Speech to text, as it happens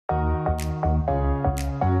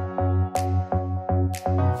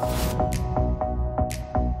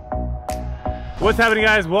What's happening,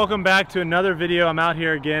 guys? Welcome back to another video. I'm out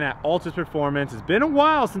here again at Altus Performance. It's been a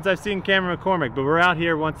while since I've seen Cameron McCormick, but we're out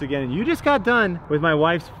here once again, and you just got done with my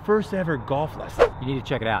wife's first ever golf lesson. You need to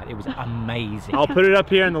check it out. It was amazing. I'll put it up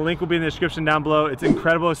here and the link will be in the description down below. It's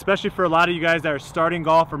incredible, especially for a lot of you guys that are starting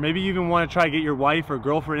golf, or maybe you even want to try to get your wife or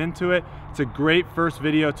girlfriend into it. It's a great first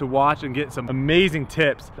video to watch and get some amazing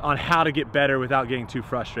tips on how to get better without getting too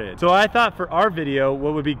frustrated. So I thought for our video,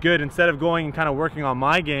 what would be good, instead of going and kind of working on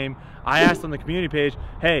my game, I asked on the community page,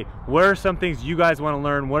 hey, what are some things you guys want to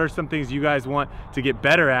learn? What are some things you guys want to get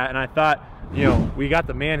better at? And I thought, you know, we got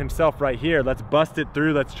the man himself right here. Let's bust it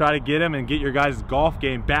through. Let's try to get him and get your guys' golf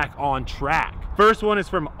game back on track. First one is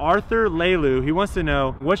from Arthur Lelu. He wants to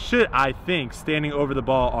know, what should I think standing over the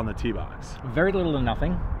ball on the tee box? Very little to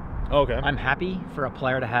nothing. Okay. I'm happy for a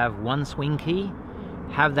player to have one swing key,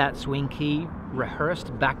 have that swing key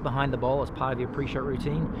rehearsed back behind the ball as part of your pre-shot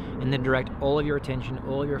routine, and then direct all of your attention,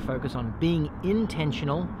 all of your focus on being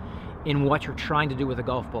intentional in what you're trying to do with a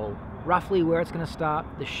golf ball. Roughly where it's going to start,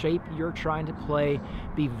 the shape you're trying to play,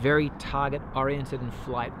 be very target oriented and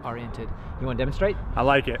flight oriented. You want to demonstrate? I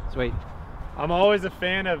like it. Sweet. I'm always a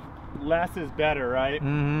fan of less is better, right?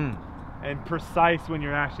 Mm-hmm. And precise when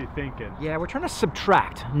you're actually thinking. Yeah, we're trying to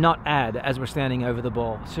subtract, not add, as we're standing over the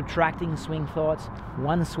ball. Subtracting swing thoughts,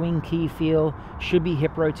 one swing key feel, should be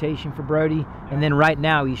hip rotation for Brodie, and then right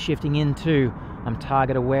now he's shifting into, I'm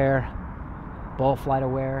target aware, ball flight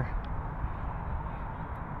aware.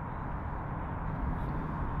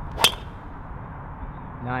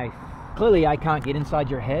 Nice. Clearly I can't get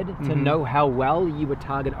inside your head to know how well you were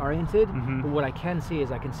target oriented, but what I can see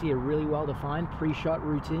is I can see a really well defined pre-shot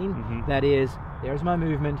routine that is, there's my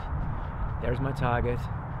movement, there's my target,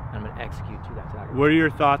 and I'm going to execute to that target. What are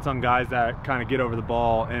your thoughts on guys that kind of get over the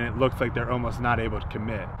ball and it looks like they're almost not able to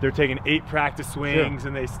commit? They're taking 8 practice swings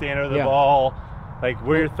and they stand over the ball. Like,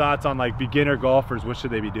 what are your thoughts on like beginner golfers? What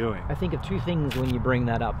should they be doing? I think of two things when you bring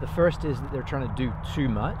that up. The first is that they're trying to do too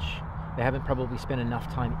much. They haven't probably spent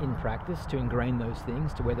enough time in practice to ingrain those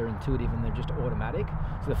things to where they're intuitive and they're just automatic.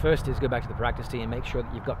 So the first is go back to the practice tee and make sure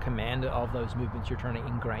that you've got command of those movements you're trying to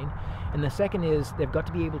ingrain. And the second is they've got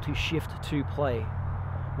to be able to shift to play.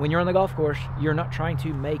 When you're on the golf course, you're not trying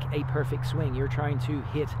to make a perfect swing. You're trying to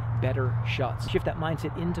hit better shots. Shift that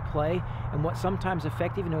mindset into play. And what's sometimes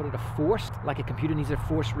effective in order to force, like a computer needs a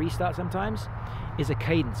forced restart sometimes, is a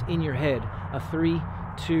cadence in your head. A 3,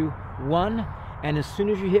 2, 1. And as soon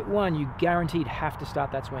as you hit one, you guaranteed have to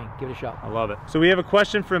start that swing. Give it a shot. I love it. So we have a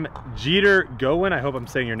question from Jeter Gowen. I hope I'm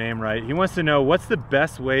saying your name right. He wants to know, what's the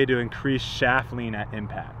best way to increase shaft lean at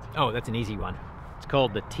impact? Oh, that's an easy one. It's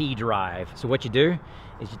called the tee drive. So what you do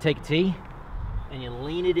is you take a tee and you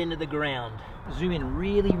lean it into the ground. Zoom in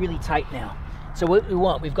really, really tight now. So what we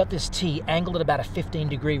want, we've got this tee angled at about a 15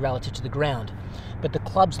 degree relative to the ground, but the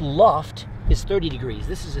club's loft is 30 degrees.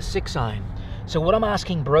 This is a 6-iron. So what I'm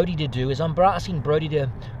asking Brodie to do is I'm asking Brodie to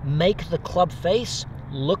make the club face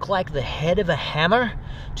look like the head of a hammer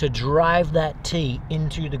to drive that tee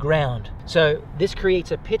into the ground. So this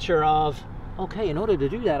creates a picture of, okay, in order to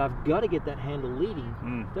do that, I've got to get that handle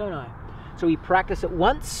leading, don't I? So we practice it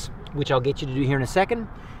once, which I'll get you to do here in a second.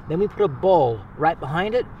 Then we put a ball right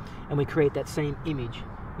behind it, and we create that same image.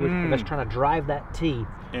 We're just trying to drive that tee,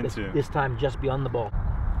 this time just beyond the ball.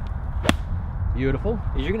 Beautiful.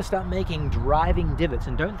 You're going to start making driving divots,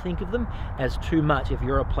 and don't think of them as too much if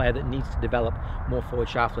you're a player that needs to develop more forward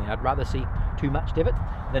shaft lean. I'd rather see too much divot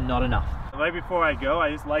than not enough. Right before I go, I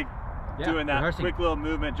just like doing that quick little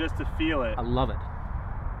movement just to feel it. I love it.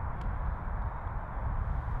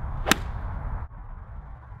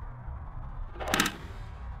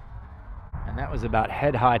 And that was about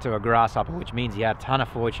head high to a grasshopper, which means you had a ton of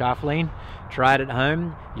forward shaft lean. Try it at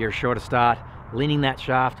home. You're sure to start leaning that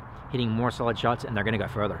shaft, hitting more solid shots, and they're going to go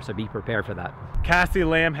further. So be prepared for that. Cassie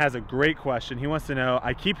Lamb has a great question. He wants to know,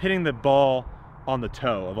 I keep hitting the ball on the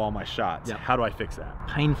toe of all my shots. How do I fix that?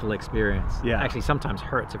 Painful experience. Yeah. Actually, sometimes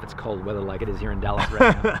hurts if it's cold weather like it is here in Dallas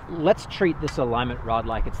right now. Let's treat this alignment rod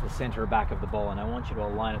like it's the center back of the ball, and I want you to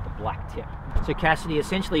align at the black tip. So Cassidy,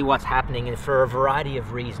 essentially what's happening, and for a variety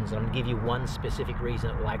of reasons, and I'm going to give you one specific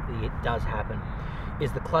reason that likely it does happen,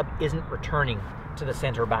 is the club isn't returning to the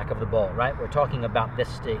center back of the ball, right? We're talking about this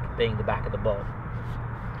stick being the back of the ball.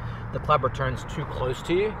 The club returns too close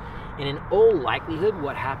to you, and in all likelihood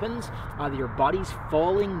what happens, either your body's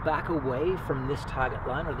falling back away from this target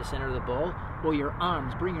line or the center of the ball, or your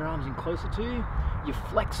arms, bring your arms in closer to you, you're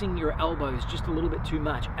flexing your elbows just a little bit too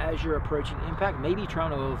much as you're approaching impact, maybe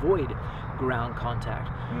trying to avoid ground contact.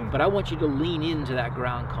 But I want you to lean into that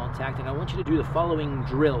ground contact, and I want you to do the following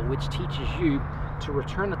drill, which teaches you to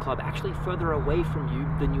return the club actually further away from you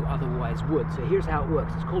than you otherwise would. So here's how it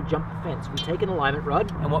works. It's called jump the fence. We take an alignment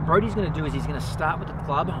rod, and what Brodie's going to do is he's going to start with the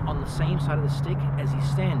club on the same side of the stick as he's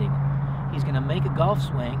standing. He's going to make a golf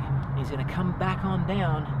swing, and he's going to come back on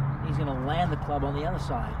down, and he's going to land the club on the other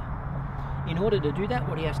side. In order to do that,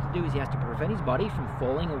 what he has to do is he has to prevent his body from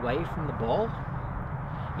falling away from the ball.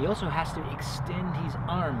 He also has to extend his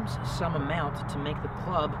arms some amount to make the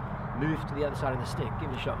club move to the other side of the stick. Give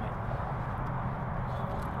it a shot, mate.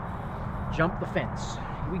 Jump the fence.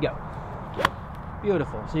 Here we go.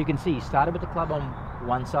 Beautiful. So you can see he started with the club on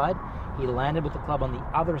one side, he landed with the club on the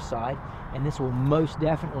other side, and this will most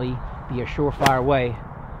definitely be a surefire way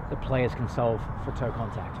the players can solve for toe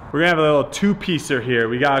contact. We're gonna have a little two-piecer here.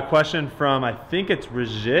 We got a question from, I think it's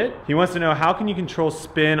Rigit. He wants to know, how can you control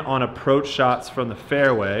spin on approach shots from the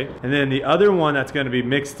fairway? And then the other one that's gonna be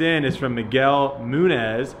mixed in is from Miguel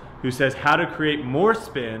Munez, who says how to create more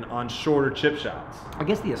spin on shorter chip shots. I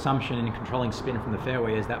guess the assumption in controlling spin from the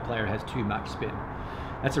fairway is that player has too much spin.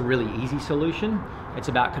 That's a really easy solution. It's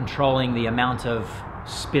about controlling the amount of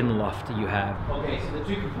spin loft you have. Okay, so the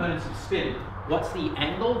two components of spin. What's the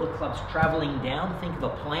angle? The club's traveling down. Think of a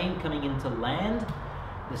plane coming into land.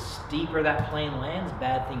 The steeper that plane lands,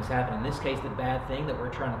 bad things happen. In this case, the bad thing that we're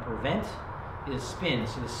trying to prevent is spin.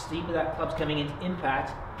 So the steeper that club's coming into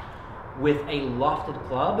impact with a lofted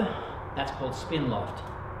club, that's called spin loft.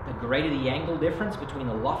 The greater the angle difference between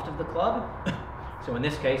the loft of the club, so in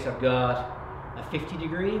this case I've got a 50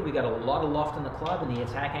 degree, we got a lot of loft in the club, and the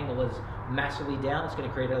attack angle is massively down, it's going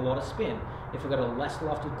to create a lot of spin. If we've got a less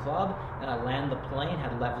lofted club and I land the plane,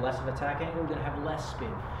 have less of attack angle, we're going to have less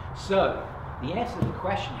spin. So the answer to the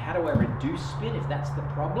question, how do I reduce spin if that's the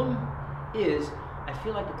problem, is I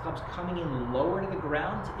feel like the club's coming in lower to the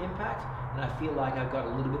ground to impact, and I feel like I've got a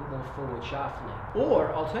little bit more forward shaft length.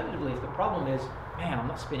 Or alternatively, if the problem is, man, I'm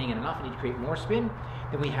not spinning it enough, I need to create more spin,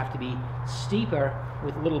 then we have to be steeper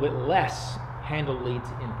with a little bit less handle lead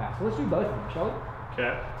to impact. So let's do both of them, shall we?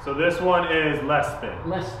 Okay, so this one is less spin.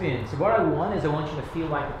 Less spin. So what I want is I want you to feel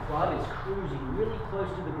like the club is cruising really close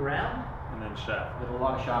to the ground. And then shaft. With a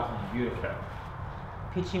lot of shaft length. Beautiful. Okay.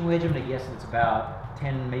 Pitching wedge, I'm going to guess it's about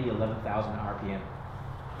 10, maybe 11,000 RPM.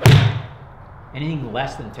 Anything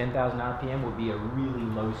less than 10,000 RPM would be a really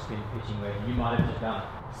low spin pitching wedge. You might have just done it.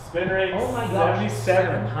 Spin rate, oh my gosh,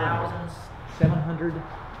 7,700.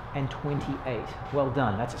 728. Well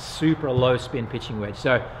done. That's a super low spin pitching wedge.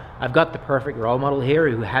 So I've got the perfect role model here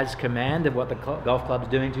who has command of what the golf club's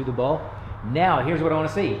doing to the ball. Now, here's what I want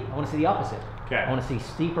to see. I want to see the opposite. Okay. I want to see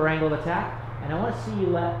steeper angle of attack, and I want to see you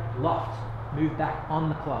let loft move back on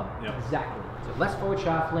the club. Yep. Exactly. So less forward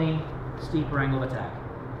shaft lean, steeper angle of attack.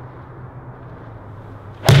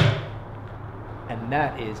 And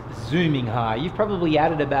that is zooming high. You've probably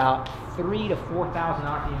added about 3,000 to 4,000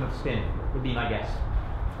 RPM of spin, would be my guess.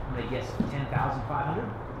 I'm going to guess 10,500?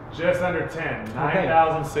 Just under 10,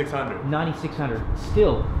 9,600. 9,600.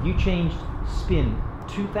 Still, you changed spin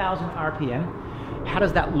 2,000 RPM. How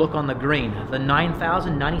does that look on the green? The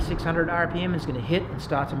 9,000, 9,600 RPM is going to hit and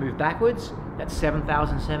start to move backwards. That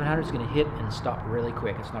 7,700 is going to hit and stop really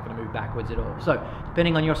quick. It's not going to move backwards at all. So,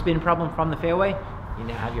 depending on your spin problem from the fairway, you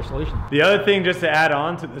now have your solution. The other thing, just to add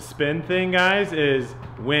on to the spin thing, guys, is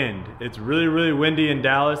wind. It's really, really windy in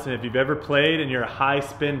Dallas, and if you've ever played and you're a high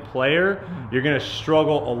spin player, you're gonna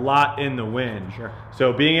struggle a lot in the wind. Sure.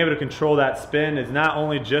 So being able to control that spin is not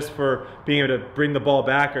only just for being able to bring the ball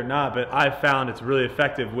back or not, but I've found it's really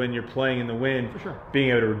effective when you're playing in the wind, for sure,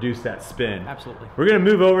 being able to reduce that spin. Absolutely. We're gonna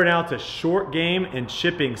move over now to short game and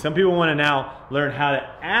chipping. Some people wanna now learn how to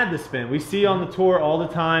add the spin. We see on the tour all the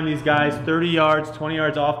time, these guys 30 yards, 20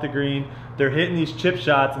 yards off the green, they're hitting these chip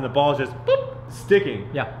shots and the ball's just boop, sticking.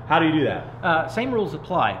 Yeah. How do you do that? Same rules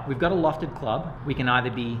apply. We've got a lofted club. We can either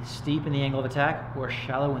be steep in the angle of attack or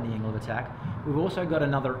shallow in the angle of attack. We've also got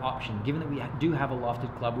another option. Given that we do have a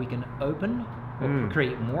lofted club, we can open or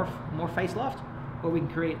create more face loft, or we can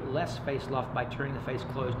create less face loft by turning the face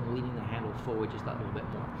closed and leaning the handle forward just that little bit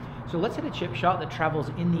more. So let's hit a chip shot that travels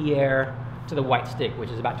in the air to the white stick, which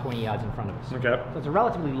is about 20 yards in front of us. Okay. So it's a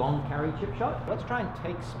relatively long carry chip shot. Let's try and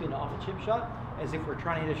take spin off a chip shot as if we're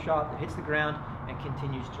trying to hit a shot that hits the ground and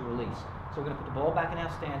continues to release. So we're going to put the ball back in our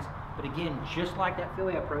stance, but again, just like that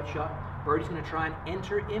fairway approach shot, Brodie's going to try and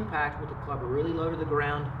enter impact with the club really low to the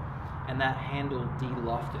ground and that handle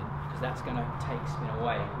de-lofted, because that's going to take spin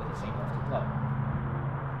away with the same lofted club.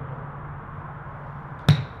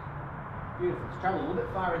 Beautiful. Let's travel a little bit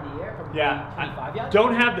far in the air, probably 25 yards.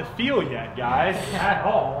 Don't have the feel yet, guys, at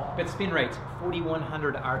all. But spin rates,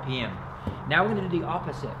 4,100 RPM. Now we're going to do the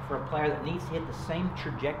opposite for a player that needs to hit the same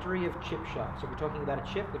trajectory of chip shot. So if we're talking about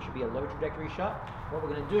a chip, which should be a low trajectory shot, what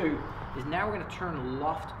we're going to do is now we're going to turn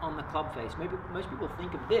loft on the club face. Maybe most people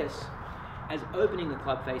think of this as opening the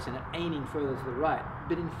club face and aiming further to the right.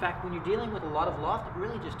 But in fact, when you're dealing with a lot of loft, it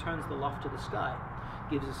really just turns the loft to the sky.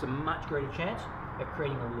 Gives us a much greater chance of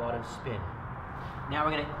creating a lot of spin. Now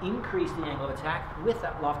we're going to increase the angle of attack with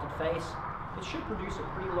that lofted face. It should produce a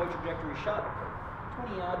pretty low trajectory shot,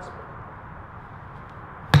 20 yards.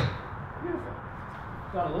 Beautiful.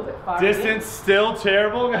 Got a little bit far. Distance still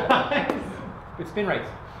terrible, guys. Good spin rates.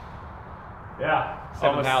 Yeah.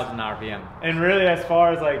 7,000 RPM. And really, as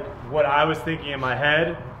far as like what I was thinking in my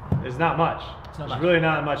head, there's not much. It's not There's much. really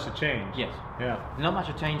not much to change. Yes. Yeah. Not much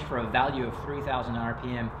to change for a value of 3,000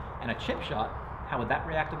 RPM and a chip shot. How would that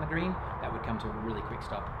react on the green? That would come to a really quick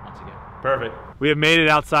stop once again. Perfect. We have made it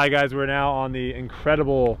outside, guys. We're now on the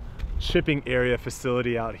incredible chipping area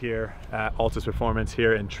facility out here at Altus Performance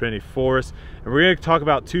here in Trinity Forest. And we're going to talk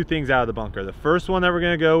about two things out of the bunker. The first one that we're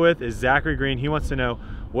going to go with is Zachary Green. He wants to know,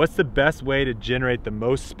 what's the best way to generate the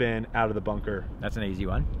most spin out of the bunker? That's an easy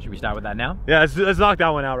one. Should we start with that now? Yeah, let's knock that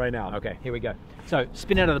one out right now. Okay, here we go. So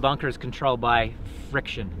spin out of the bunker is controlled by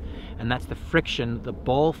friction. And that's the friction the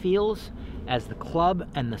ball feels as the club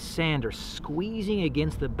and the sand are squeezing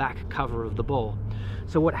against the back cover of the ball.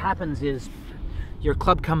 So what happens is your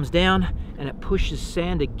club comes down and it pushes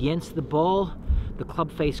sand against the ball. The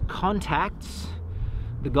club face contacts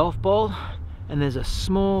the golf ball and there's a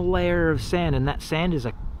small layer of sand, and that sand is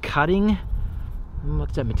a cutting,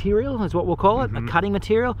 what's that material is what we'll call it, a cutting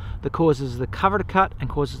material that causes the cover to cut and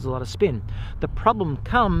causes a lot of spin. The problem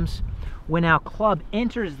comes when our club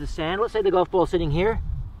enters the sand. Let's say the golf ball sitting here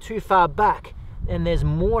too far back and there's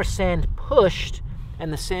more sand pushed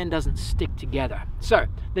and the sand doesn't stick together. So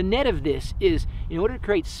the net of this is, in order to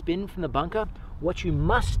create spin from the bunker, what you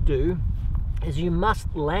must do is you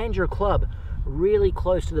must land your club really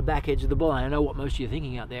close to the back edge of the ball. And I know what most of you are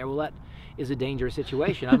thinking out there, well, that is a dangerous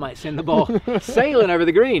situation. I might send the ball sailing over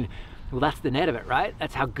the green. Well, that's the net of it, right?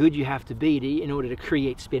 That's how good you have to be in order to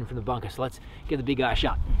create spin from the bunker. So let's give the big guy a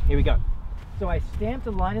shot. Here we go. So I stamped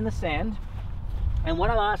a line in the sand, and what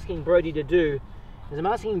I'm asking Brodie to do is I'm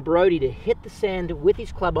asking Brodie to hit the sand with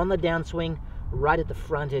his club on the downswing right at the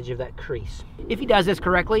front edge of that crease. If he does this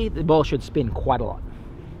correctly, the ball should spin quite a lot.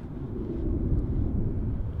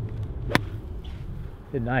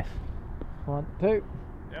 Did nice. 1, 2.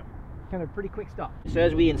 Yep. Kind of a pretty quick stop. So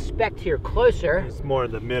as we inspect here closer, it's more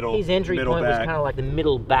in the middle. His entry point was back. kind of like the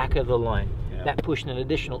middle back of the line. Yeah. That pushed an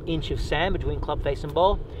additional inch of sand between club face and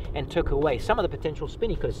ball and took away some of the potential spin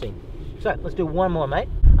he could have seen. So let's do one more, mate.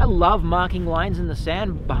 I love marking lines in the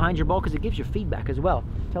sand behind your ball because it gives you feedback as well.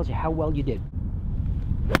 It tells you how well you did.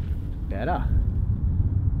 Better.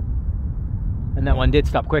 And that one did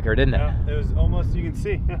stop quicker, didn't it? Yeah, it was almost, you can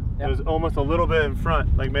see, yeah. It was almost a little bit in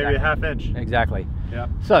front, like maybe Exactly. a half inch. Exactly. Yeah.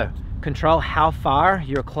 So control how far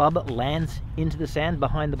your club lands into the sand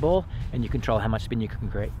behind the ball, and you control how much spin you can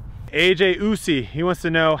create. AJ Usi, he wants to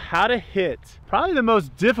know how to hit probably the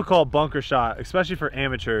most difficult bunker shot, especially for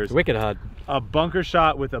amateurs. It's wicked hard. A bunker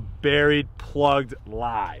shot with a buried, plugged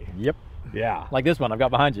lie. Yep. Yeah. Like this one I've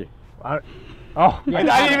got behind you. Oh, Yeah,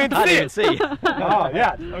 I didn't even see it. see. Oh,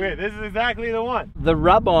 yeah. Okay, this is exactly the one. The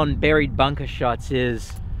rub on buried bunker shots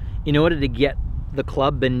is, in order to get the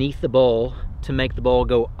club beneath the ball to make the ball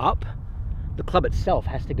go up, the club itself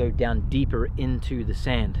has to go down deeper into the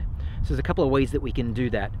sand. So there's a couple of ways that we can do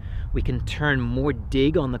that. We can turn more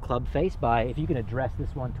dig on the club face by, if you can address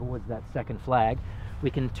this one towards that second flag, we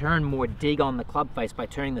can turn more dig on the club face by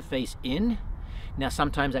turning the face in. Now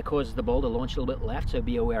sometimes that causes the ball to launch a little bit left, so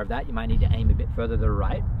be aware of that. You might need to aim a bit further to the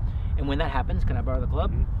right. And when that happens, can I borrow the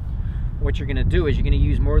club? What you're going to do is you're going to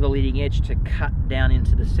use more of the leading edge to cut down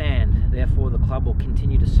into the sand. Therefore the club will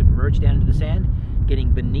continue to submerge down into the sand,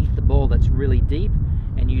 getting beneath the ball that's really deep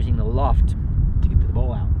and using the loft to get the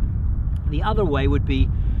ball out. The other way would be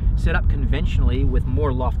set up conventionally with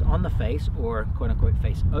more loft on the face, or quote-unquote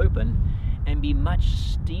face open, and be much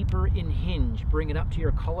steeper in hinge. Bring it up to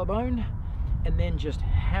your collarbone and then just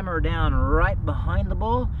hammer down right behind the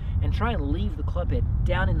ball and try and leave the club head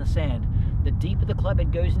down in the sand. The deeper the club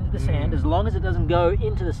head goes into the sand, as long as it doesn't go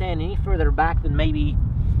into the sand any further back than maybe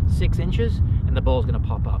 6 inches, and the ball's going to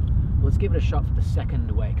pop up. Let's give it a shot for the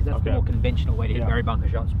second way, because that's the more conventional way to hit very bunker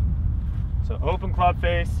shots. So open club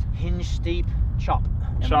face, hinge steep, chop,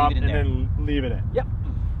 and chop, leave it in and there. then leave it in. Yep.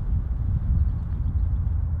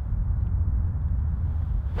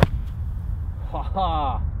 Ha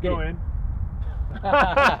ha. Go in.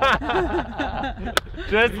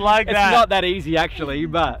 Just like that. It's not that easy actually,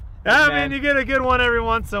 but I mean, you get a good one every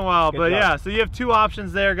once in a while. But yeah, so you have two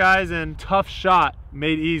options there, guys, and tough shot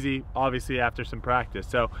made easy, obviously, after some practice.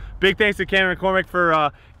 So big thanks to Cameron McCormick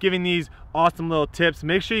for giving these awesome little tips.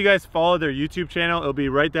 Make sure you guys follow their YouTube channel. It'll be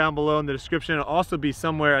right down below in the description. It'll also be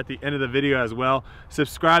somewhere at the end of the video as well.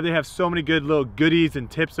 Subscribe. They have so many good little goodies and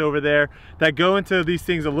tips over there that go into these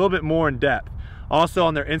things a little bit more in depth. Also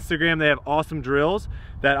on their Instagram, they have awesome drills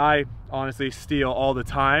that I honestly steal all the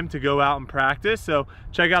time to go out and practice. So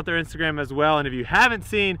check out their Instagram as well. And if you haven't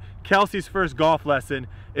seen Kelsey's first golf lesson,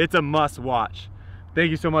 it's a must watch.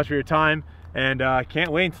 Thank you so much for your time, and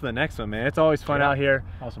can't wait until the next one, man. It's always fun out here.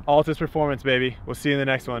 Awesome. Altus Performance, baby. We'll see you in the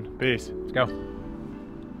next one. Peace. Let's go.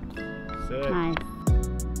 Sick. Nice.